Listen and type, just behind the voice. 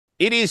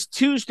It is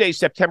Tuesday,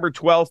 September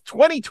 12th,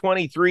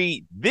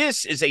 2023.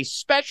 This is a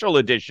special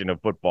edition of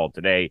Football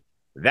Today.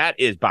 That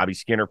is Bobby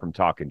Skinner from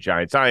Talking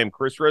Giants. I am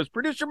Chris Rose,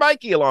 producer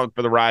Mikey along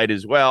for the ride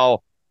as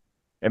well.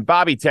 And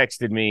Bobby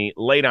texted me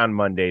late on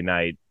Monday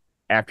night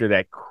after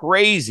that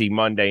crazy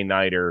Monday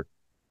nighter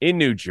in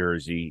New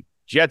Jersey.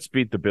 Jets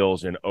beat the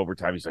Bills in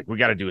overtime. He's like, we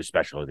got to do a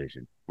special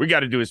edition. We got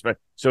to do a special.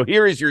 So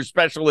here is your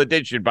special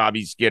edition,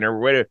 Bobby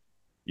Skinner.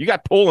 You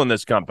got pull in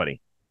this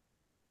company.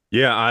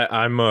 Yeah,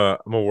 I'm a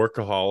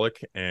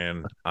workaholic,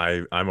 and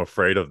I'm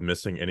afraid of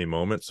missing any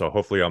moment. So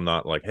hopefully I'm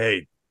not like,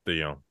 hey,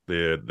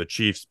 the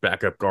Chiefs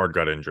backup guard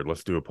got injured.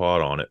 Let's do a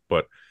pod on it.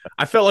 But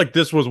I felt like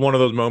this was one of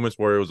those moments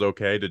where it was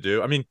okay to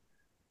do. I mean,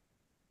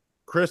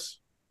 Chris,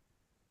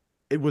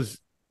 it was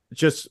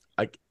just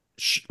like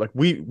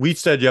we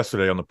said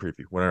yesterday on the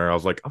preview when I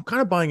was like, I'm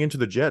kind of buying into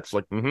the Jets.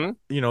 Like, people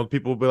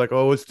will be like,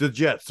 oh, it's the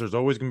Jets. There's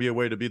always gonna be a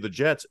way to be the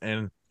Jets,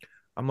 and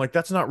I'm like,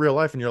 that's not real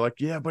life. And you're like,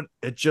 yeah, but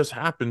it just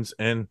happens.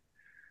 And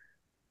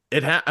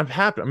it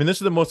happened. I mean, this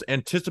is the most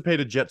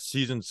anticipated Jets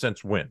season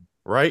since when,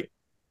 right?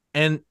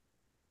 And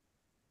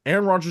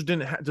Aaron Rodgers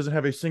doesn't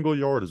have a single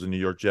yard as a New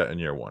York Jet in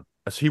year one.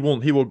 As he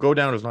will go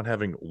down as not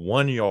having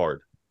 1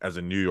 yard as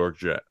a New York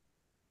Jet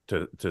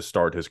to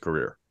start his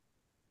career.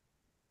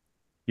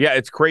 Yeah,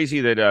 it's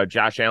crazy that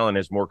Josh Allen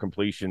has more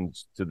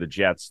completions to the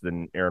Jets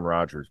than Aaron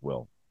Rodgers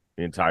will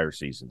the entire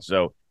season.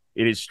 So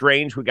it is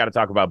strange. We got to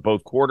talk about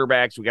both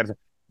quarterbacks.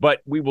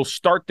 But we will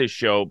start this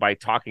show by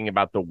talking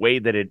about the way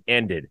that it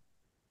ended.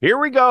 Here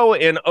we go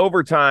in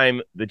overtime.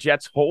 The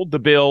Jets hold the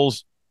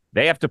Bills.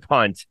 They have to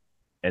punt,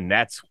 and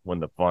that's when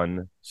the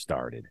fun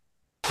started.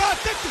 50,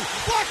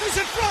 blockers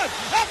in front,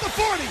 at the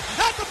 40,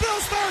 at the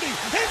Bills 30,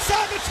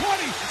 inside the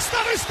 20,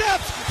 stutter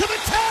steps to the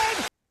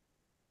 10.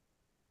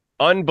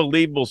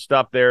 Unbelievable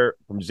stuff there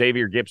from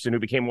Xavier Gipson, who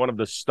became one of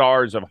the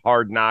stars of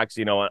Hard Knocks,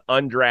 an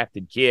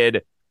undrafted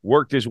kid.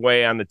 Worked his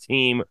way on the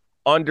team,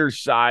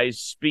 undersized,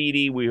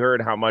 speedy. We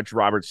heard how much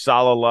Robert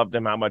Saleh loved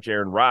him, how much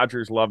Aaron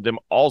Rodgers loved him,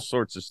 all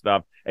sorts of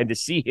stuff. And to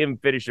see him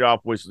finish it off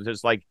was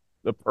just like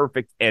the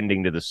perfect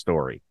ending to the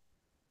story.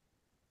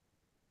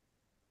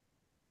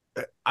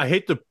 I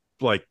hate to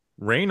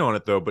rain on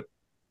it though, but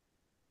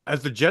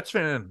as the Jets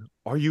fan,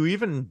 are you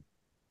even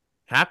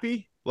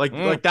happy?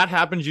 Like that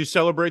happens, you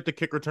celebrate the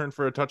kick return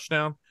for a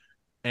touchdown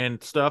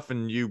and stuff,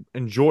 and you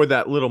enjoy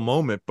that little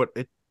moment, but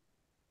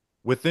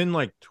within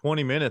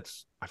 20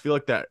 minutes, I feel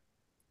like that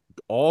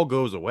all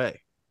goes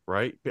away,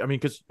 right? I mean,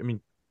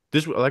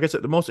 this, like I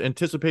said, the most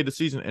anticipated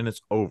season, and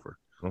it's over.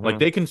 Mm-hmm. Like,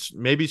 they can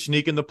maybe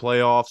sneak in the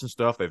playoffs and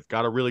stuff. They've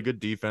got a really good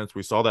defense.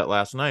 We saw that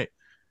last night.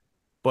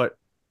 But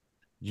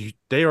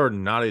they are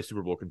not a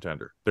Super Bowl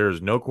contender.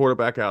 There's no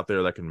quarterback out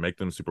there that can make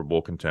them a Super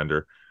Bowl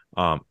contender.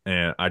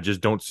 And I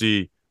just don't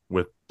see,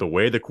 with the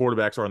way the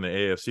quarterbacks are in the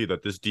AFC,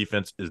 that this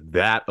defense is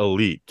that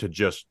elite to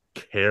just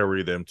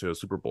carry them to a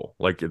Super Bowl.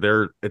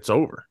 It's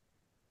over.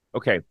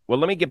 Okay, well,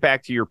 let me get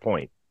back to your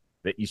point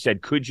that you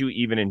said, could you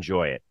even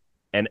enjoy it?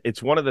 And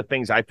it's one of the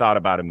things I thought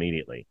about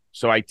immediately.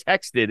 So I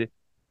texted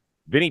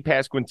Vinny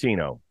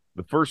Pasquantino,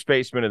 the first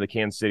baseman of the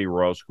Kansas City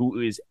Royals, who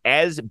is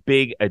as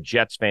big a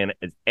Jets fan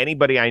as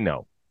anybody I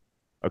know.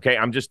 Okay,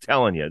 I'm just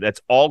telling you,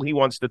 that's all he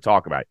wants to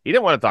talk about. He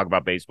didn't want to talk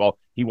about baseball.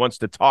 He wants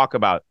to talk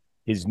about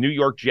his New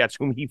York Jets,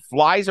 whom he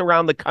flies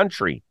around the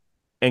country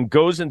and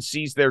goes and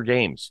sees their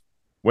games.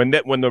 When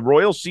the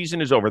Royal season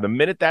is over, the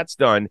minute that's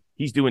done,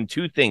 he's doing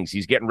two things.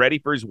 He's getting ready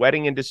for his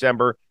wedding in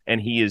December, and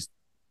he is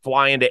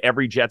flying to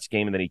every Jets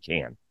game that he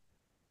can.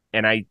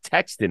 And I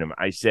texted him.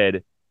 I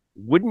said,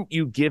 wouldn't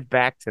you give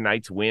back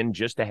tonight's win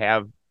just to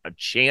have a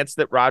chance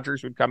that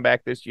Rodgers would come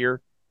back this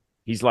year?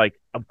 He's like,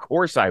 of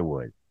course I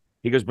would.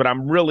 He goes, but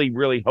I'm really,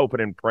 really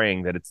hoping and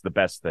praying that it's the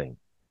best thing.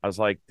 I was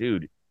like,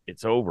 dude,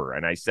 it's over.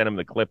 And I sent him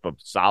the clip of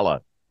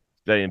Saleh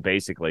saying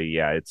basically,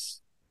 yeah,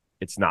 it's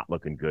not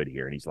looking good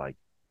here. And he's like,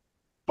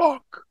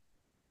 fuck.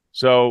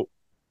 So,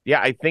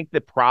 yeah, I think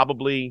that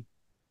probably,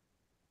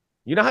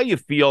 you know how you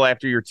feel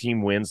after your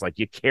team wins? Like,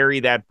 you carry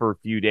that for a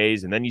few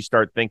days, and then you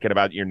start thinking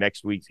about your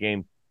next week's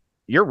game.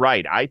 You're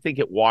right. I think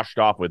it washed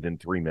off within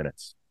 3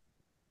 minutes.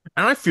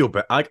 And I feel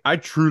bad. I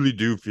truly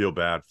do feel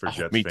bad for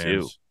Jets me fans.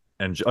 Too.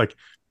 And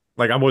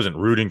I wasn't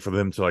rooting for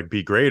them to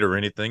be great or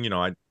anything.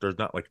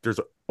 There's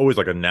always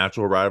a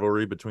natural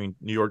rivalry between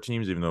New York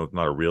teams, even though it's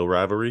not a real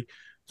rivalry.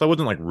 So I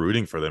wasn't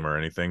rooting for them or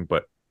anything,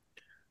 but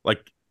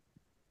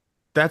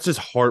that's as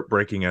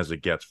heartbreaking as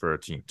it gets for a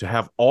team to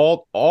have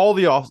all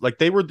the off,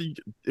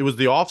 it was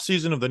the off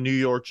season of the New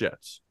York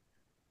Jets.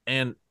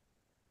 And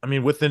I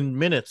mean, within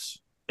minutes,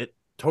 it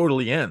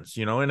totally ends,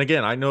 and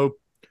again, I know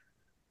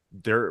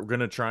they're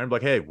going to try and be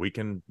like, hey,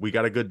 we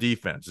got a good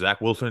defense.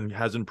 Zach Wilson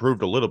has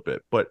improved a little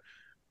bit, but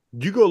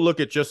you go look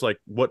at just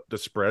what the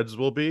spreads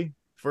will be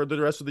for the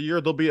rest of the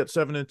year. They'll be at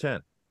 7-10.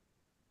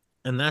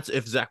 And that's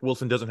if Zach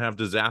Wilson doesn't have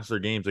disaster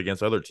games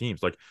against other teams.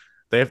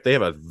 They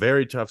have a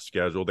very tough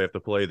schedule. They have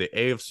to play the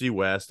AFC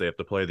West. They have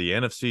to play the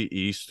NFC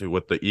East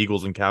with the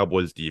Eagles and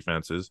Cowboys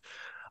defenses.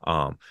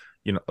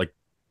 Again,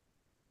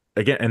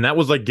 and that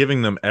was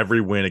giving them every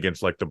win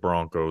against the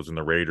Broncos and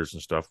the Raiders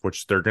and stuff,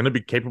 which they're going to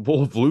be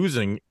capable of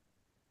losing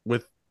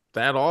with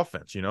that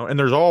offense, and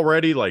there's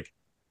already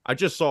I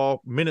just saw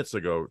minutes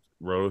ago,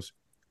 Rose,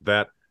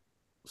 that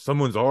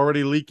someone's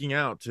already leaking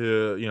out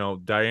to,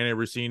 Diana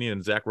Rossini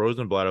and Zach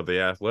Rosenblatt of The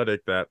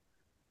Athletic that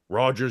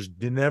Rodgers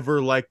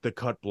never liked the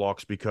cut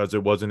blocks because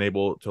it wasn't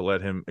able to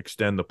let him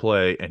extend the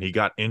play, and he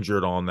got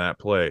injured on that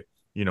play.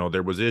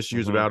 There was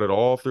issues about it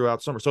all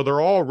throughout summer. So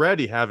they're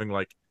already having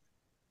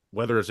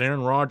whether it's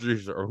Aaron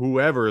Rodgers or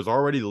whoever is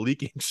already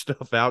leaking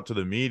stuff out to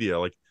the media.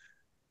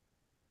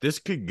 This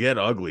could get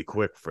ugly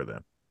quick for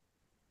them.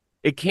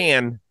 It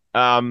can.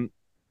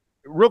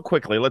 Real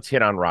quickly, let's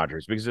hit on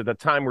Rodgers, because at the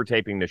time we're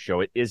taping this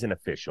show, it isn't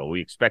official.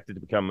 We expect it to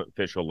become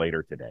official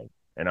later today,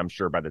 and I'm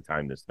sure by the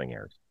time this thing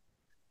airs.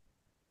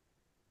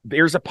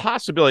 There's a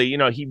possibility,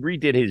 he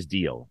redid his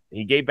deal.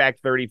 He gave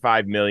back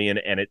 $35 million,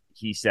 and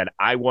he said,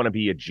 I want to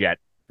be a Jet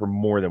for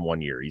more than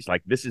 1 year. He's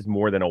like, this is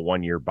more than a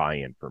 1 year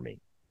buy-in for me.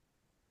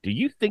 Do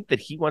you think that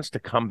he wants to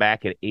come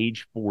back at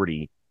age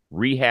 40,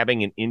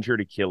 rehabbing an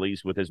injured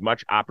Achilles with as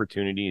much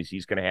opportunity as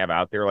he's going to have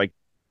out there?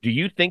 Do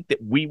you think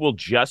that we will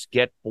just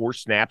get 4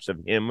 snaps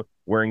of him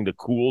wearing the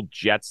cool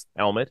Jets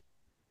helmet?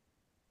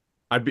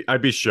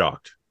 I'd be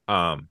shocked.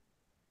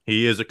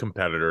 He is a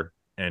competitor,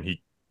 and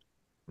he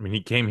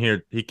came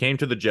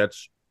to the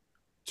Jets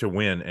to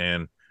win,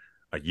 and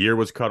a year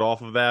was cut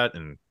off of that,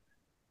 and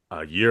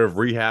a year of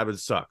rehab, it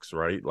sucks,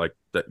 right?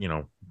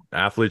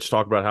 Athletes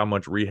talk about how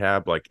much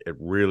rehab, it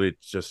really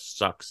just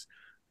sucks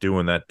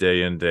doing that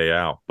day in, day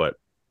out. But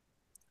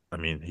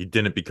he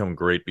didn't become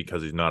great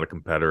because he's not a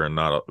competitor and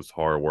not as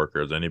hard a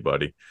worker as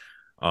anybody.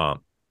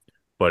 But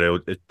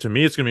to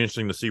me, it's going to be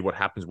interesting to see what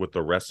happens with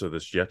the rest of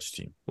this Jets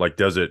team.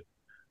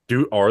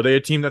 Are they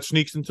a team that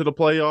sneaks into the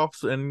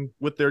playoffs and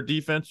with their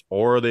defense,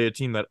 or are they a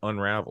team that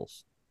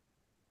unravels?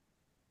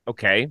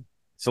 Okay,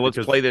 so let's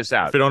play this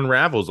out. If it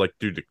unravels,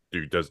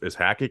 is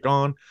Hackett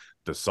gone?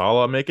 Does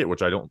Saleh make it?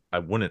 Which I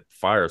wouldn't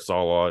fire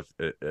Saleh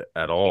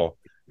at all,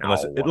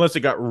 unless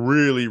it got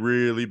really,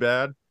 really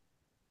bad.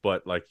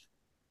 But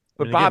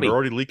Bobby, they're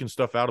already leaking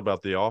stuff out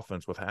about the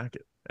offense with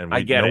Hackett, and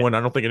I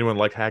don't think anyone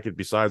liked Hackett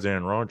besides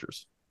Aaron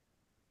Rodgers.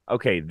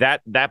 Okay,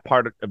 that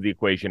part of the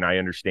equation I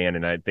understand,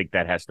 and I think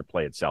that has to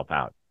play itself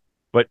out.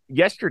 But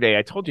yesterday,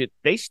 I told you,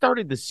 they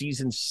started the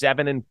season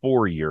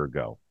 7-4 a year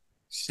ago.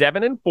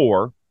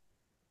 7-4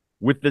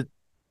 with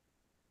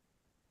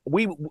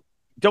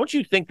don't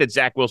you think that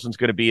Zach Wilson's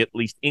going to be at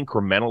least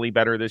incrementally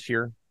better this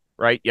year,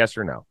 right? Yes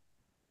or no?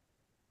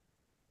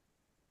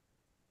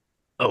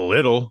 A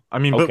little.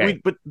 Okay.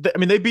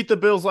 They beat the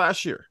Bills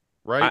last year,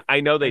 right?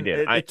 I know they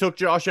did. It took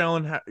Josh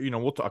Allen.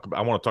 We'll talk about.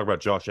 I want to talk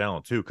about Josh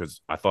Allen too,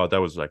 because I thought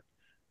that was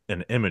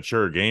an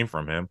immature game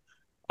from him.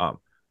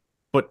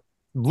 But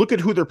look at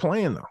who they're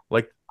playing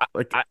though.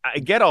 I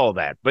get all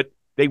that, but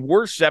they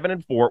were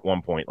 7-4 at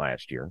one point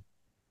last year.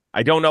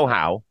 I don't know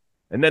how,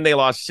 and then they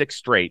lost 6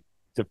 straight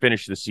to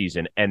finish the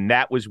season, and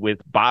that was with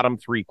bottom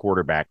 3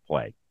 quarterback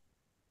play.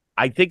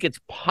 I think it's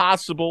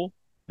possible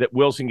that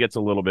Wilson gets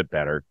a little bit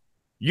better.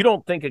 You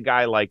don't think a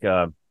guy like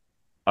a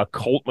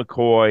Colt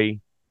McCoy?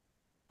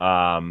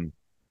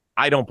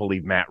 I don't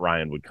believe Matt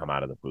Ryan would come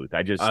out of the booth.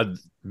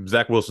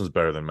 Zach Wilson's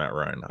better than Matt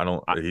Ryan.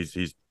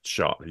 He's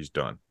shot. He's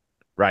done.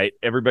 Right.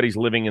 Everybody's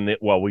living in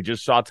we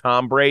just saw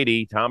Tom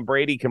Brady. Tom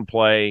Brady can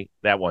play.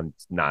 That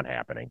one's not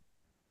happening.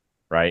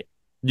 Right.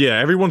 Yeah.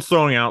 Everyone's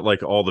throwing out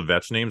all the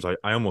vets names. I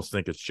almost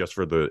think it's just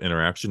for the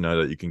interaction now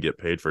that you can get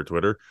paid for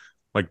Twitter.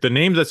 The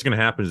names that's going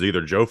to happen is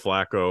either Joe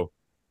Flacco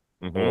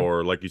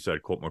or, like you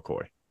said, Colt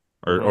McCoy.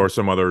 Or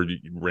some other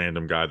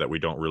random guy that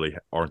we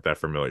aren't that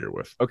familiar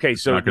with. Okay,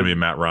 so it's not going to be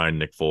Matt Ryan,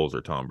 Nick Foles,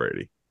 or Tom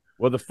Brady.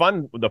 Well, the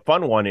fun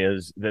one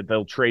is that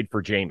they'll trade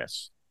for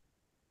Jameis.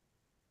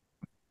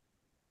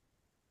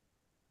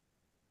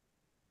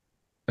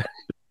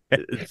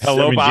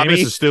 Hello, Bobby.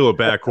 Jameis is still a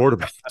bad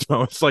quarterback.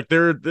 So it's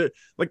they're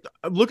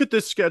look at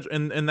this schedule,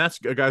 and that's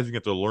guys who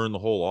get to learn the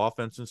whole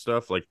offense and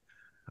stuff. Look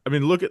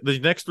at the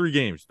next 3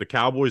 games: the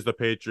Cowboys, the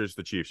Patriots,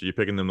 the Chiefs. Are you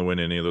picking them to win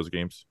any of those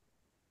games?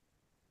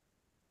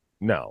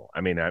 No,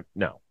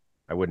 no,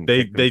 I wouldn't.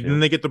 Then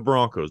they get the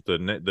Broncos, the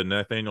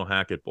Nathaniel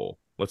Hackett Bowl.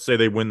 Let's say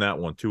they win that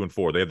one,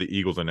 2-4. They have the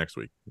Eagles the next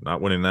week.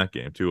 Not winning that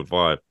game,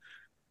 2-5.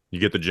 You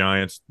get the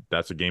Giants.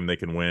 That's a game they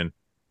can win,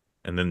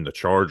 and then the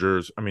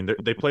Chargers.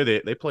 They play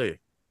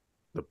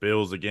the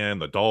Bills again,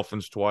 the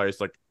Dolphins twice.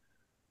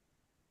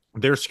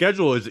 Their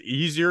schedule is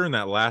easier in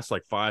that last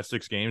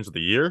 5-6 games of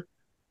the year,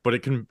 but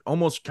it can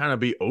almost kind of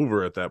be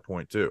over at that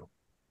point too.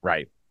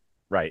 Right.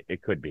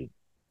 It could be.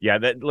 Yeah,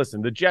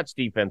 listen, the Jets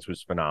defense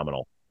was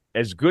phenomenal.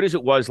 As good as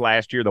it was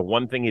last year, the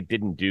one thing it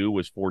didn't do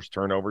was force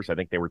turnovers. I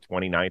think they were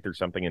 29th or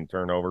something in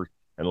turnovers.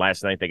 And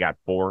last night they got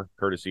 4,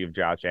 courtesy of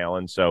Josh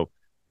Allen. So,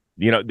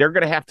 they're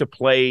going to have to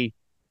play.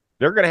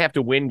 They're going to have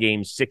to win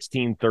games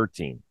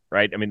 16-13,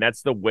 right?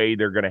 That's the way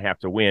they're going to have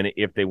to win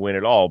if they win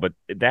at all. But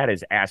that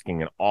is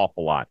asking an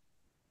awful lot.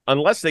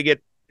 Unless they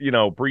get,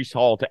 Breece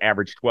Hall to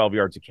average 12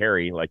 yards a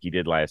carry like he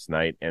did last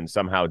night, and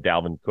somehow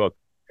Dalvin Cook,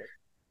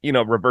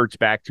 reverts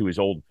back to his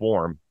old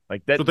form.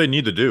 That. What they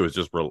need to do is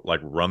just run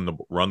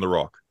the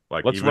rock.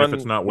 Let's even if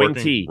it's not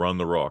working, run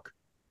the rock.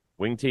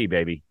 Wing T,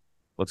 baby.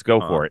 Let's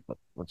go for it.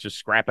 Let's just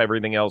scrap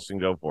everything else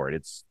and go for it.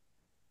 It's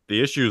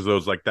the issue is, though,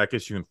 is like that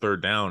gets you in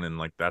third down, and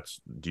like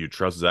do you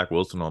trust Zach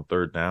Wilson on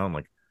third down?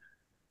 Like,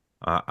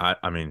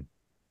 I mean,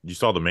 you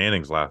saw the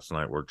Mannings last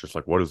night. Where just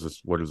like, what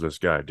is this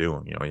guy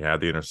doing? You know, he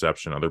had the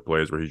interception, other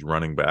plays where he's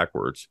running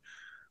backwards.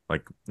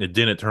 Like, it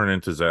didn't turn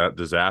into that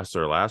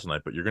disaster last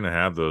night, but you're going to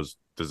have those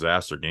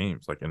disaster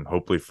games. Like, and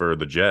hopefully for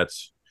the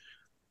Jets,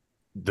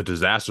 the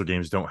disaster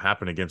games don't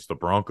happen against the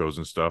Broncos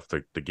and stuff.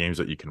 The games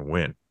that you can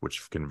win,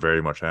 which can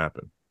very much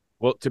happen.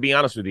 Well, to be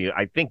honest with you,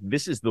 I think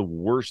this is the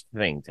worst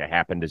thing to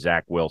happen to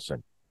Zach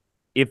Wilson.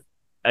 If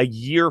a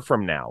year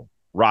from now,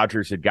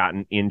 Rodgers had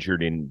gotten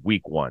injured in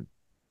week 1,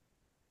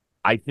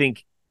 I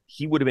think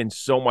he would have been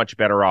so much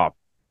better off.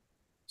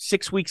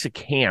 6 weeks of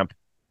camp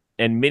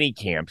and mini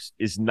camps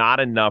is not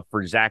enough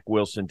for Zach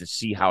Wilson to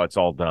see how it's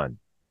all done.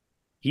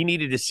 He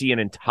needed to see an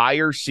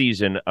entire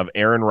season of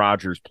Aaron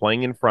Rodgers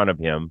playing in front of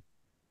him,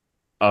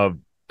 of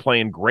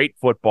playing great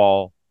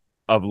football,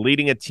 of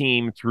leading a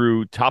team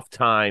through tough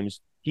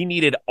times. He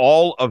needed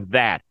all of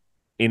that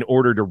in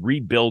order to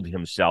rebuild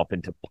himself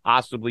into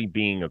possibly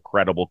being a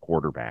credible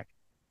quarterback.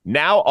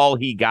 Now all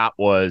he got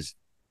was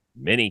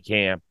mini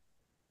camp,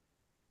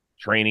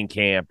 training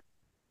camp,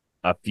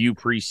 a few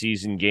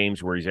preseason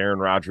games where he's Aaron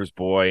Rodgers'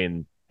 boy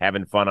and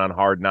having fun on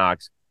Hard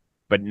Knocks.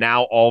 But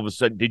now all of a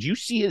sudden, did you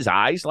see his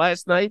eyes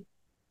last night?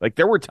 Like,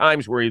 there were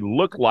times where he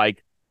looked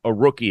like a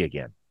rookie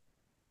again.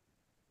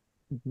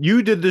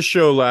 You did this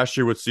show last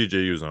year with CJ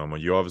Uzomah.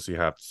 You obviously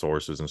have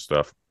sources and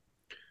stuff.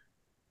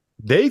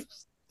 They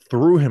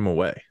threw him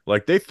away.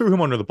 Like, they threw him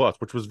under the bus,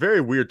 which was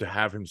very weird to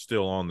have him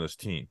still on this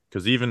team.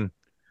 Because even,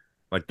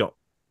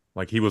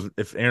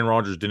 if Aaron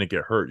Rodgers didn't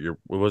get hurt, it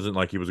wasn't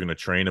like he was going to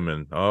train him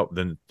and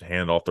then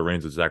hand off the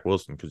reins to Zach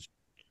Wilson, because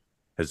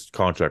his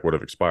contract would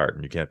have expired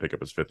and you can't pick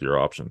up his 5th-year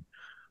option.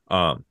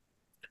 Do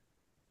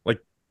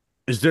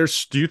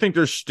you think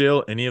there's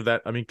still any of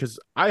that? I mean, because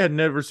I had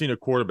never seen a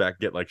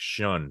quarterback get like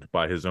shunned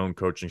by his own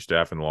coaching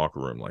staff in the locker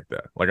room like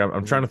that. Like,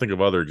 I'm trying to think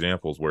of other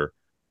examples where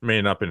may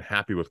not been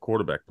happy with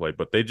quarterback play,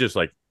 but it was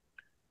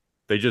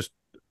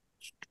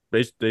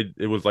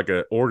like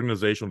an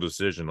organizational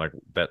decision, like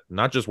that.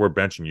 Not just we're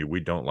benching you,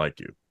 we don't like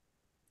you,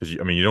 because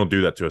you don't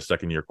do that to a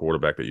second-year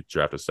quarterback that you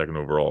draft a 2nd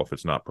overall if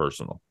it's not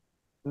personal.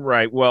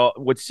 Right. Well,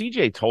 what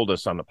CJ told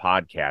us on the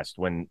podcast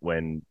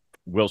when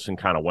Wilson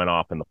kind of went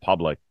off in the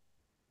public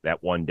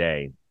that one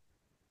day,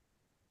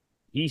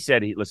 he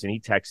said, he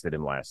texted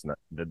him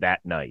that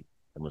night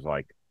and was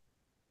like,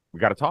 "We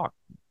got to talk.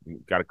 We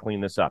got to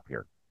clean this up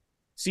here."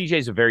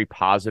 CJ's a very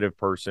positive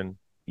person.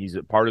 He's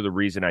a part of the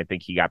reason I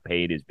think he got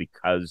paid is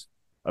because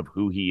of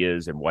who he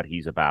is and what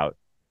he's about.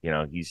 You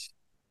know, he's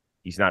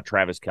not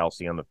Travis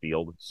Kelce on the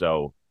field,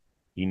 so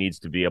he needs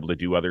to be able to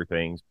do other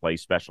things, play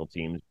special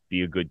teams,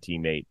 be a good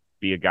teammate,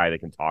 be a guy that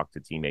can talk to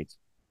teammates.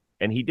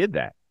 And he did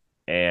that.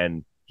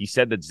 And he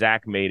said that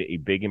Zach made a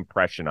big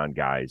impression on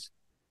guys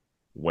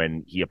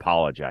when he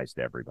apologized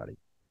to everybody.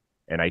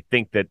 And I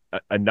think that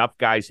enough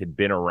guys had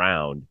been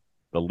around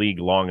the league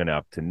long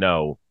enough to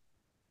know,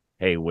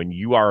 hey, when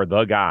you are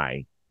the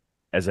guy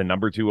as a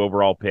number 2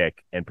 overall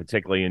pick, and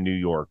particularly in New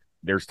York,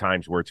 there's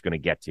times where it's going to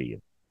get to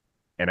you.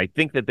 And I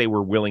think that they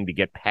were willing to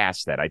get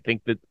past that. I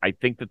think that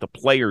the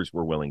players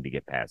were willing to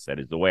get past that,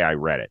 is the way I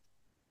read it.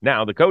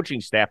 Now, the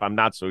coaching staff, I'm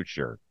not so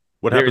sure.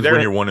 What happens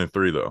when you're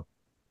 1-3, though?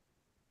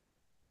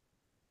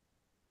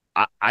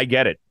 I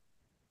get it.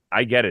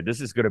 I get it.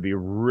 This is going to be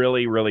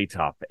really, really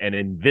tough. And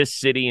in this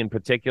city in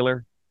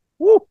particular,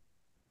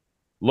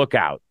 look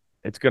out.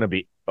 It's going to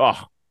be,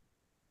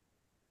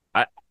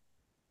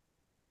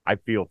 I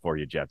feel for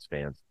you, Jets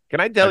fans. Can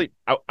I tell you,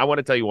 I want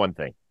to tell you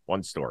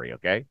one story,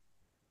 okay?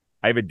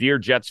 I have a dear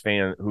Jets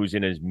fan who's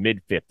in his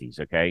mid-50s,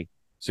 okay?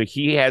 So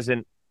he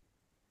hasn't,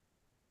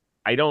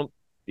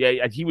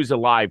 he was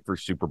alive for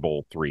Super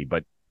Bowl III,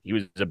 but he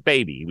was a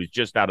baby. He was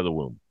just out of the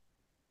womb.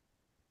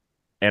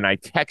 And I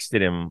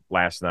texted him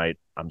last night,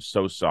 I'm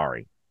so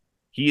sorry.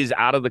 He is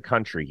out of the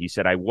country. He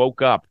said, I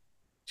woke up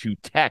to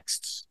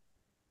texts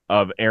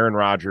of Aaron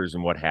Rodgers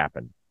and what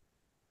happened.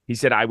 He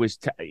said,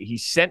 he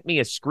sent me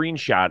a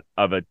screenshot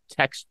of a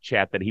text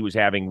chat that he was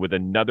having with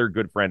another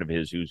good friend of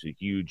his who's a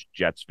huge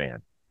Jets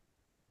fan.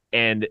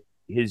 And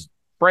his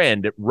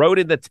friend wrote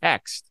in the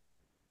text,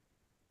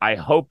 I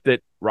hope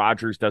that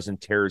Rodgers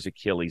doesn't tear his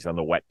Achilles on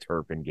the wet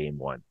turf in game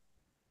 1.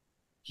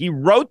 He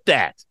wrote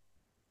that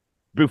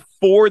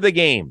before the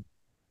game.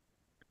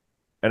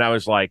 And I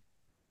was like,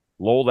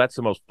 lol, that's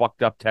the most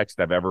fucked up text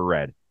I've ever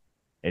read.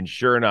 And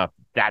sure enough,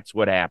 that's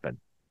what happened.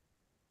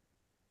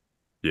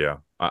 Yeah.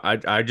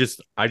 I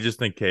just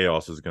think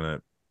chaos is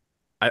gonna.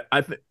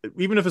 I think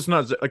even if it's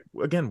not like,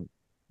 again,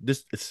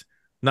 it's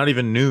not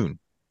even noon,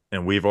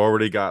 and we've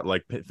already got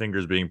like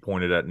fingers being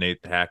pointed at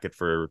Nate Hackett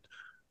for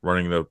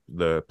running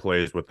the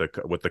plays with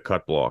the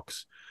cut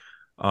blocks.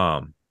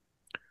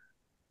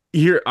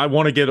 Here I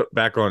want to get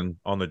back on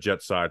the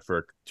Jets side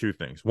for 2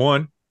 things.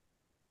 One,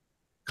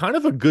 kind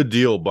of a good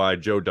deal by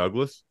Joe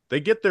Douglas. They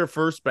get their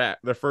first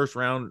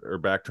round or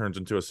back turns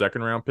into a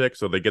 2nd round pick,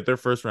 so they get their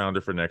first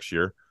rounder for next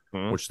year.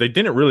 Which they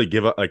didn't really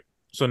give up. Like,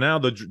 So now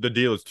the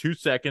deal is 2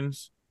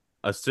 seconds,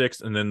 a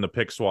sixth, and then the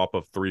pick swap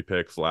of 3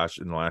 picks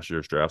in the last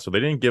year's draft. So they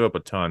didn't give up a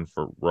ton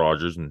for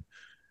Rodgers, and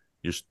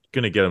you're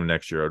going to get him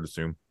next year, I'd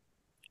assume.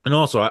 And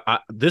also,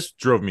 this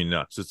drove me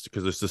nuts. It's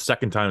because it's the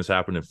second time it's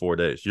happened in 4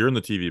 days. You're in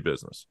the TV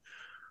business.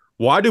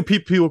 Why do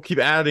people keep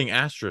adding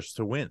asterisks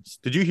to wins?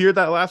 Did you hear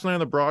that last night on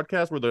the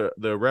broadcast where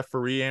the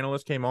referee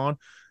analyst came on and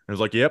was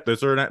like, "Yep,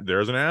 there's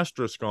an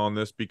asterisk on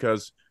this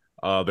because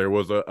there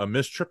was a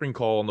missed tripping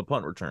call on the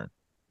punt return."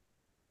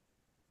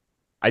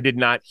 I did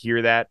not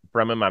hear that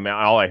from him. I mean,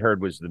 all I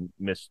heard was the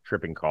missed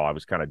tripping call. I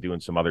was kind of doing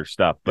some other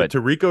stuff, but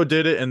Tirico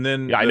did it, and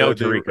then I know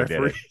Tirico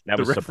did it. That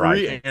was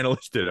surprising. The referee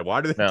analyst did it.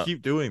 Why do they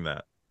keep doing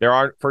that?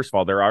 First of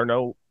all, there are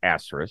no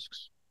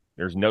asterisks.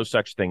 There's no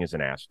such thing as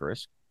an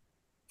asterisk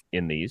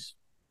in these.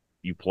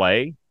 You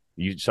play.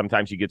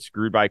 Sometimes you get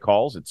screwed by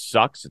calls. It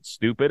sucks. It's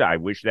stupid. I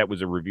wish that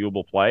was a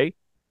reviewable play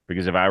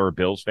because if I were a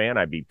Bills fan,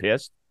 I'd be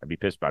pissed. I'd be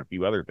pissed about a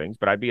few other things,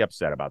 but I'd be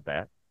upset about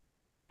that.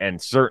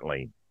 And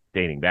certainly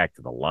dating back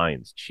to the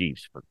Lions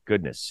Chiefs, for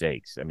goodness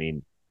sakes. I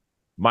mean,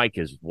 Mike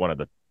is one of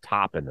the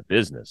top in the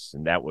business,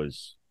 and that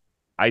was,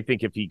 I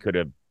think if he could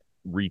have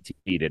reteed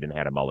it and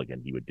had a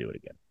mulligan, he would do it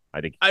again.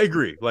 I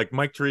agree. Like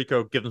Mike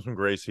Tirico, give him some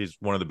grace. He's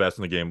one of the best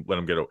in the game. Let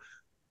him get it.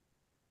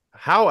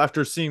 How,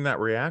 after seeing that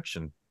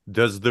reaction,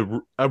 does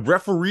a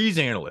referee's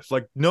analyst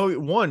know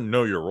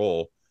your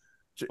role?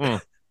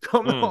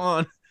 Come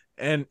on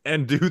and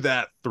do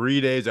that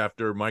 3 days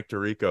after Mike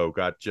Tirico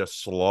got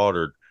just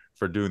slaughtered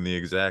for doing the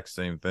exact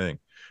same thing.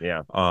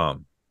 Yeah.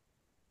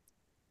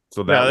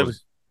 So that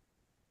was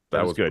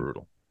good.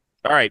 Brutal.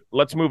 All right,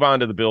 let's move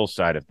on to the Bills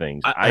side of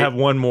things. I have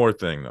one more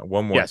thing though.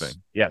 One more thing.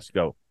 Yes,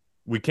 go.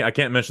 I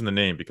can't mention the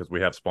name because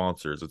we have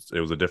sponsors. It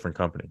was a different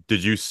company.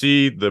 Did you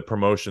see the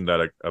promotion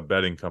that a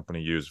betting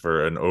company used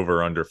for an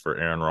over-under for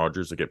Aaron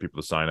Rodgers to get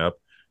people to sign up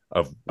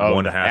of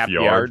 1.5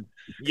 yard?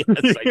 Yes,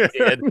 I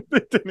did.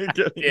 Didn't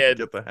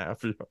get the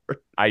half yard.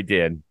 I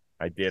did.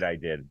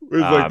 It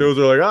was like those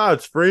are like,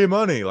 it's free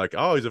money. Like,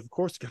 he's of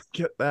course gonna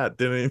get that.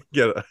 Didn't even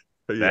get it.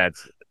 Yeah.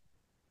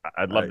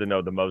 I'd love to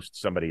know the most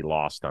somebody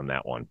lost on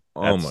that one.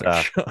 Oh my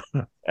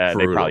god.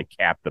 They probably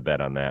capped the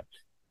bet on that.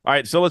 All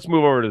right, so let's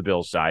move over to the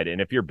Bills side. And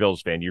if you're a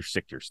Bills fan, you're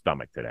sick to your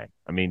stomach today.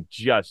 I mean,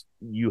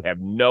 you have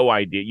no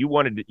idea.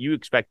 You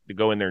expected to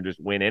go in there and just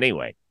win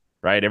anyway,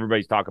 right?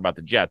 Everybody's talking about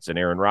the Jets and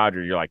Aaron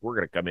Rodgers. You're like, we're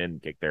going to come in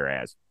and kick their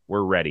ass.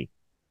 We're ready.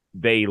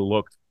 They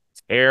looked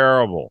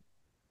terrible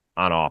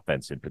on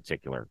offense in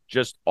particular,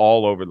 just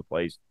all over the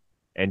place.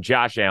 And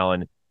Josh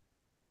Allen,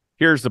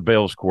 here's the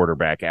Bills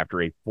quarterback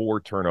after a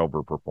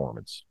 4-turnover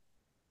performance.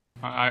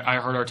 I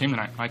hurt our team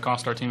tonight. I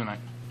cost our team tonight.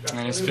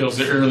 And it feels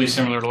eerily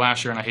similar to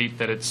last year, and I hate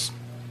that it's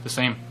the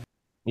same.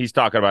 He's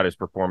talking about his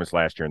performance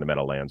last year in the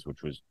Meadowlands,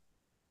 which was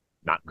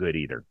not good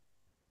either.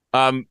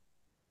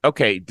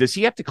 Okay, does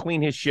he have to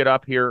clean his shit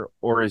up here,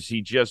 or is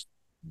he just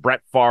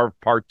Brett Favre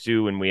Part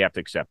 2 and we have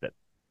to accept it?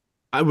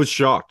 I was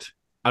shocked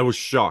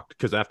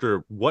because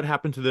after what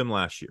happened to them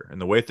last year and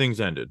the way things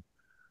ended,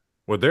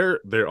 well, they're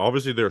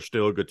obviously they're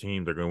still a good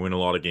team. They're going to win a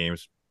lot of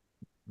games.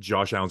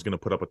 Josh Allen's going to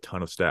put up a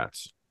ton of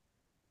stats.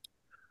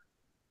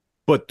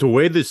 But the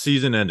way this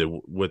season ended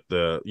with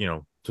to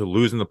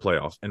lose in the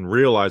playoffs and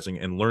realizing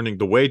and learning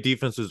the way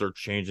defenses are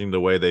changing the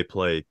way they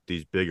play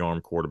these big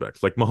arm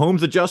quarterbacks. Like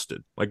Mahomes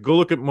adjusted. Like go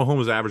look at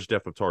Mahomes' average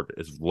depth of target.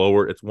 It's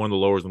lower. It's one of the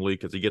lowest in the league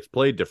because he gets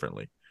played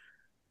differently.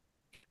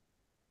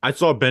 I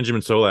saw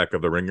Benjamin Solak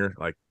of The Ringer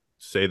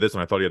say this,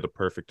 and I thought he had the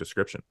perfect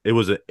description. It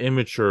was an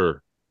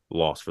immature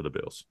loss for the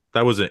Bills.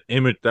 That was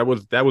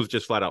that was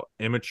just flat out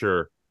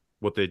immature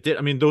what they did.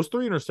 I mean, those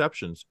 3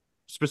 interceptions,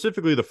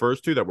 specifically the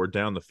first 2 that were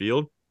down the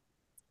field,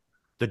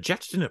 the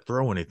Jets didn't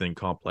throw anything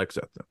complex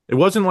at them. It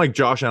wasn't like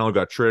Josh Allen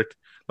got tricked.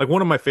 Like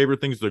one of my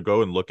favorite things to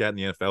go and look at in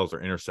the NFL is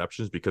their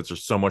interceptions because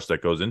there's so much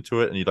that goes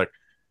into it. And you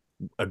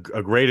a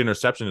great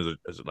interception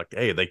is like,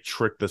 hey, they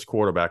tricked this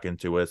quarterback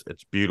into it.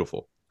 It's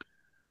beautiful.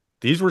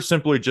 These were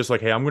simply just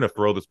like, hey, I'm going to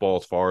throw this ball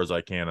as far as I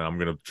can, and I'm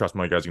going to trust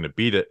my guys going to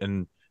beat it,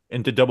 and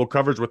into double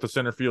coverage with the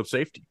center field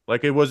safety.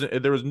 Like there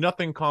was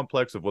nothing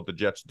complex of what the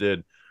Jets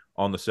did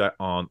on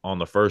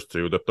the first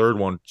 2. The third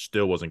one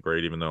still wasn't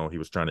great, even though he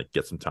was trying to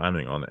get some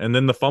timing on it. And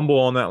then the fumble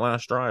on that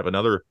last drive,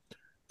 another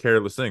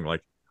careless thing.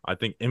 Like I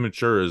think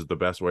immature is the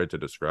best way to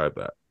describe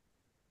that.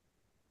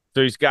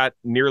 So he's got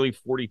nearly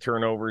 40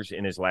 turnovers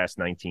in his last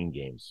 19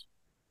 games.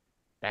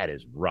 That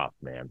is rough,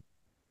 man.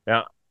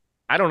 Now,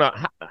 I don't know.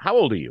 How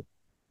old are you?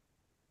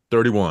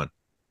 31.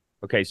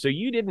 Okay, so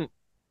you didn't,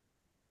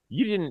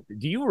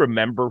 do you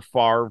remember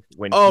Favre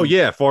when? Oh,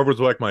 yeah. Favre was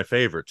like my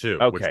favorite, too,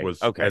 okay, which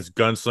was as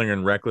gunslinger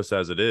and reckless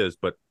as it is.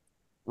 But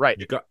right,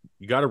 you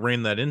got to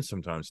rein that in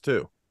sometimes,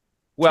 too.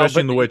 Well,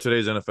 especially in the way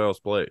today's NFL is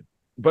played.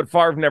 But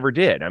Favre never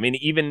did. I mean,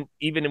 even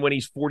when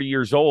he's 40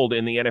 years old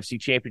in the NFC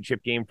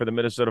Championship game for the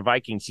Minnesota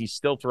Vikings, he's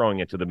still throwing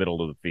it to the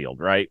middle of the field,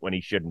 right, when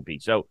he shouldn't be.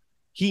 So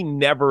he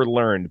never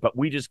learned, but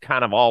we just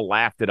kind of all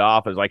laughed it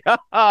off as like,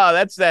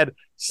 that's that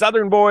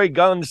Southern boy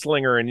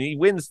gunslinger, and he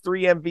wins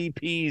 3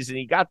 MVPs, and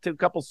he got to a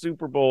couple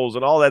Super Bowls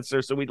and all that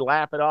stuff, so we'd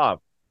laugh it off.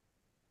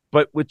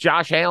 But with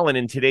Josh Allen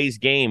in today's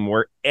game,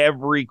 where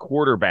every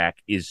quarterback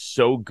is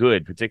so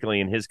good,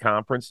 particularly in his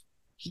conference,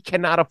 he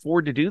cannot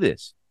afford to do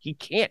this. He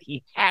can't.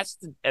 He has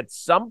to, at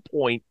some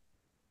point,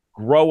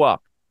 grow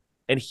up.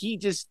 And he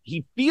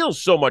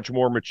feels so much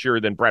more mature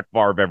than Brett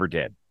Favre ever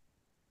did.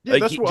 Yeah,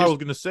 that's what I was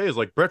going to say is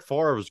like Brett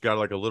Favre's got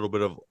like a little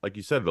bit of, like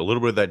you said, a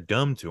little bit of that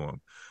dumb to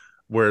him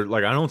where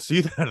like I don't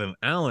see that in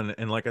Allen.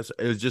 And like I said,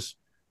 it was just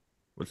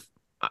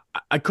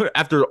I could,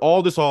 after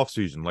all this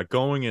offseason, like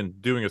going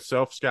and doing a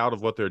self-scout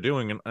of what they're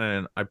doing,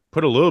 and I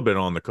put a little bit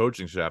on the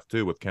coaching staff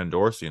too with Ken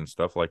Dorsey and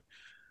stuff. Like,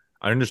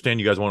 I understand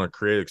you guys want to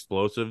create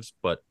explosives,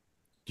 but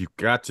you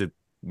got to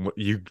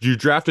you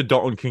drafted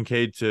Dalton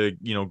Kincaid to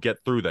get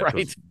through that.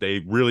 Right.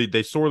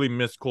 They sorely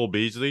missed Cole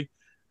Beasley,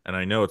 and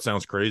I know it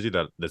sounds crazy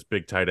that this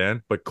big tight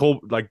end, but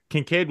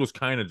Kincaid was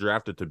kind of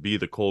drafted to be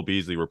the Cole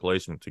Beasley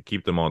replacement to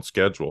keep them on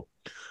schedule.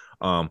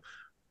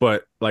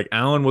 But like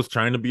Allen was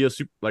trying to be a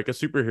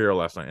superhero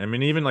last night. I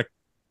mean, even like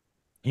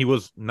he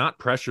was not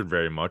pressured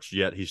very much,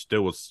 yet he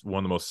still was one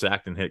of the most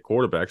sacked and hit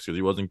quarterbacks because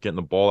he wasn't getting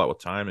the ball out with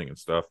timing and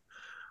stuff.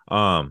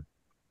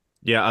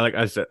 Yeah, like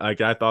I said,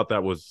 like I thought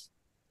that was.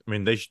 I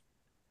mean,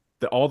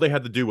 all they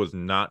had to do was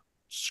not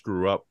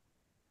screw up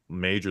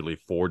majorly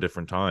 4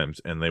 different times,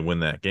 and they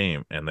win that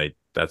game. And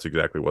that's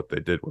exactly what they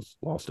did, was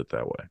lost it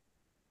that way.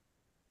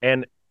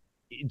 And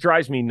it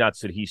drives me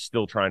nuts that he's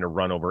still trying to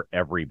run over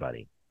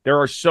everybody. There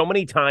are so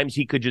many times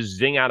he could just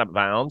zing out of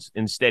bounds.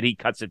 Instead, he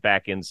cuts it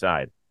back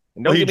inside.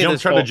 And he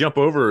tried to jump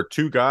over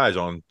 2 guys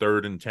on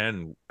 3rd and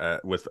 10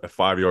 with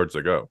 5 yards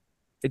to go.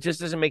 It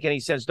just doesn't make any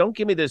sense. Don't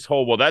give me this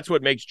whole, well, that's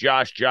what makes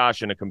Josh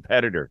and a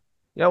competitor.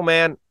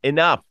 Man,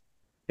 enough,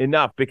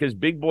 because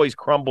big boys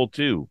crumble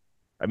too.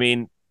 I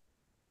mean,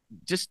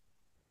 just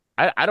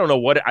I don't know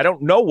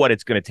what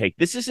it's going to take.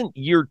 This isn't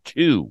year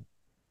 2.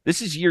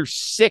 This is year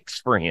 6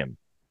 for him.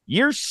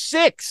 Year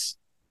 6,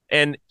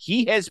 and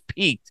he has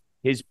peaked.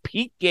 His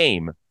peak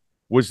game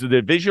was the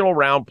divisional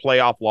round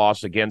playoff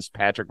loss against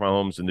Patrick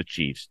Mahomes and the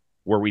Chiefs,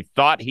 where we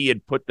thought he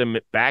had put them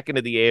back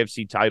into the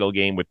AFC title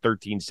game with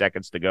 13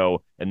 seconds to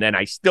go. And then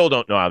I still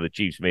don't know how the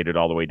Chiefs made it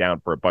all the way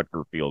down for a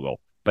Butker field goal.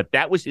 But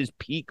that was his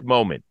peak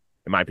moment,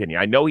 in my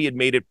opinion. I know he had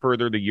made it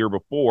further the year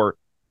before,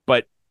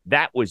 but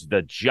that was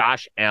the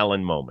Josh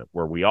Allen moment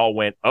where we all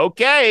went,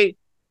 okay,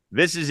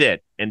 this is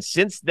it. And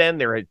since then,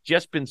 there has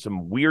just been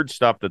some weird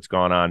stuff that's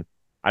gone on.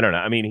 I don't know.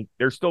 I mean,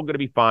 they're still going to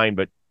be fine,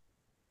 but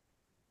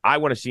I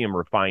want to see him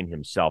refine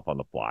himself on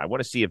the fly. I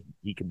want to see if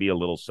he can be a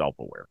little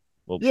self-aware.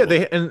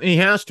 And he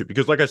has to,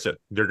 because like I said,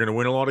 they're going to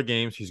win a lot of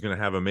games. He's going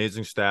to have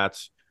amazing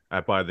stats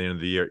by the end of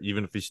the year,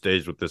 even if he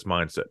stays with this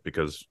mindset,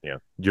 because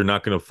you're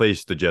not going to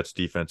face the Jets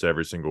defense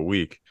every single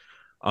week.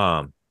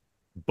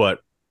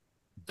 But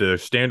the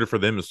standard for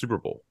them is Super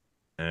Bowl,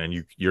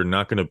 and you're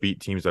not going to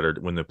beat teams that are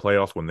when the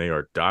playoffs, when they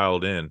are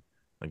dialed in.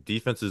 Like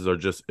defenses are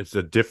it's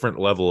a different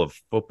level of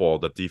football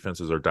that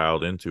defenses are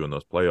dialed into in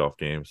those playoff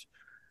games.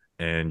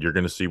 And you're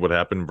going to see what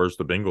happened versus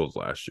the Bengals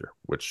last year,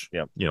 which,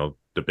 the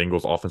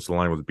Bengals offensive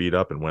line was beat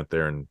up and went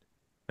there and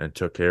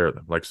took care of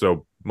them. Like,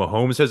 so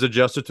Mahomes has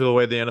adjusted to the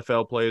way the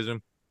NFL plays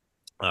him.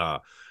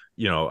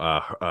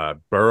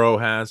 Burrow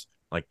has.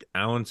 Like,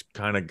 Allen's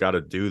kind of got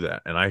to do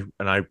that. And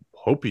I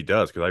hope he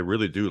does, because I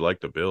really do like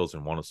the Bills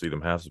and want to see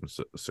them have some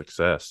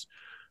success.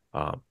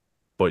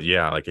 But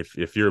yeah, like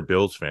if you're a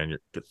Bills fan,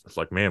 it's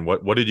like, man,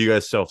 what did you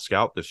guys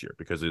self-scout this year?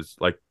 Because it's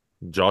like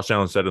Josh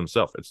Allen said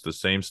himself, it's the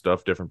same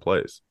stuff, different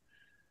plays.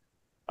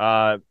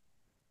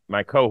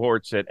 My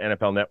cohorts at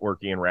NFL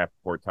Networking and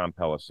Rappaport, Tom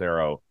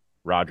Pelissero,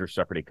 Rodgers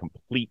suffered a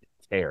complete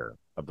tear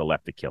of the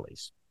left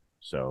Achilles.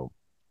 So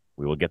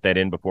we will get that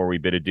in before we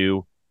bid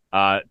adieu.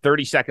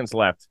 30 seconds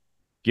left.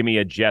 Give me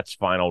a Jets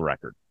final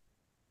record.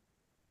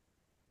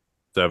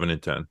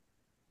 7-10.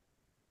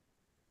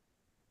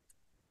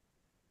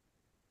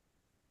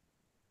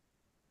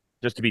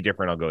 Just to be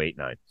different, I'll go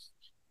 8-9.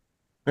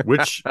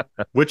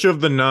 Which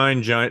of the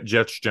 9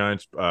 Jets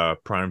Giants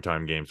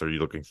primetime games are you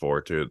looking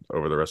forward to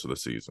over the rest of the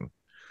season?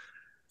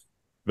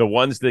 The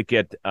ones that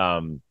get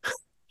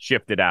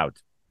shifted out.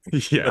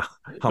 Yeah,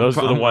 those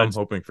are the ones.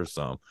 I'm hoping for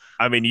some.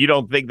 I mean, you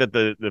don't think that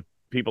the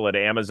people at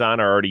Amazon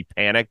are already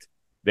panicked?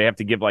 They have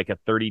to give like a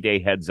 30-day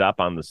heads up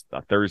on this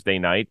Thursday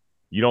night.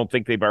 You don't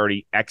think they've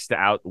already X'd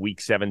out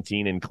Week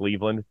 17 in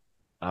Cleveland?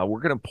 We're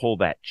going to pull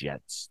that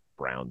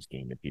Jets-Browns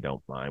game, if you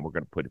don't mind. We're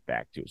going to put it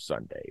back to a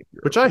Sunday.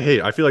 Which I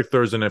hate. I feel like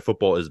Thursday Night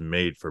Football is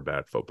made for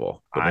bad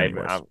football. I'm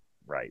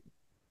right.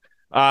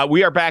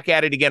 We are back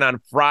at it again on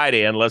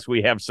Friday, unless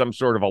we have some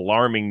sort of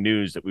alarming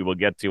news that we will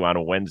get to on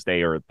a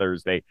Wednesday or a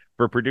Thursday.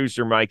 For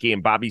producer Mikey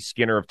and Bobby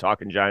Skinner of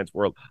Talking Giants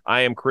World,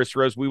 I am Chris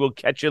Rose. We will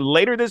catch you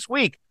later this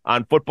week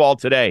on Football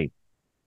Today.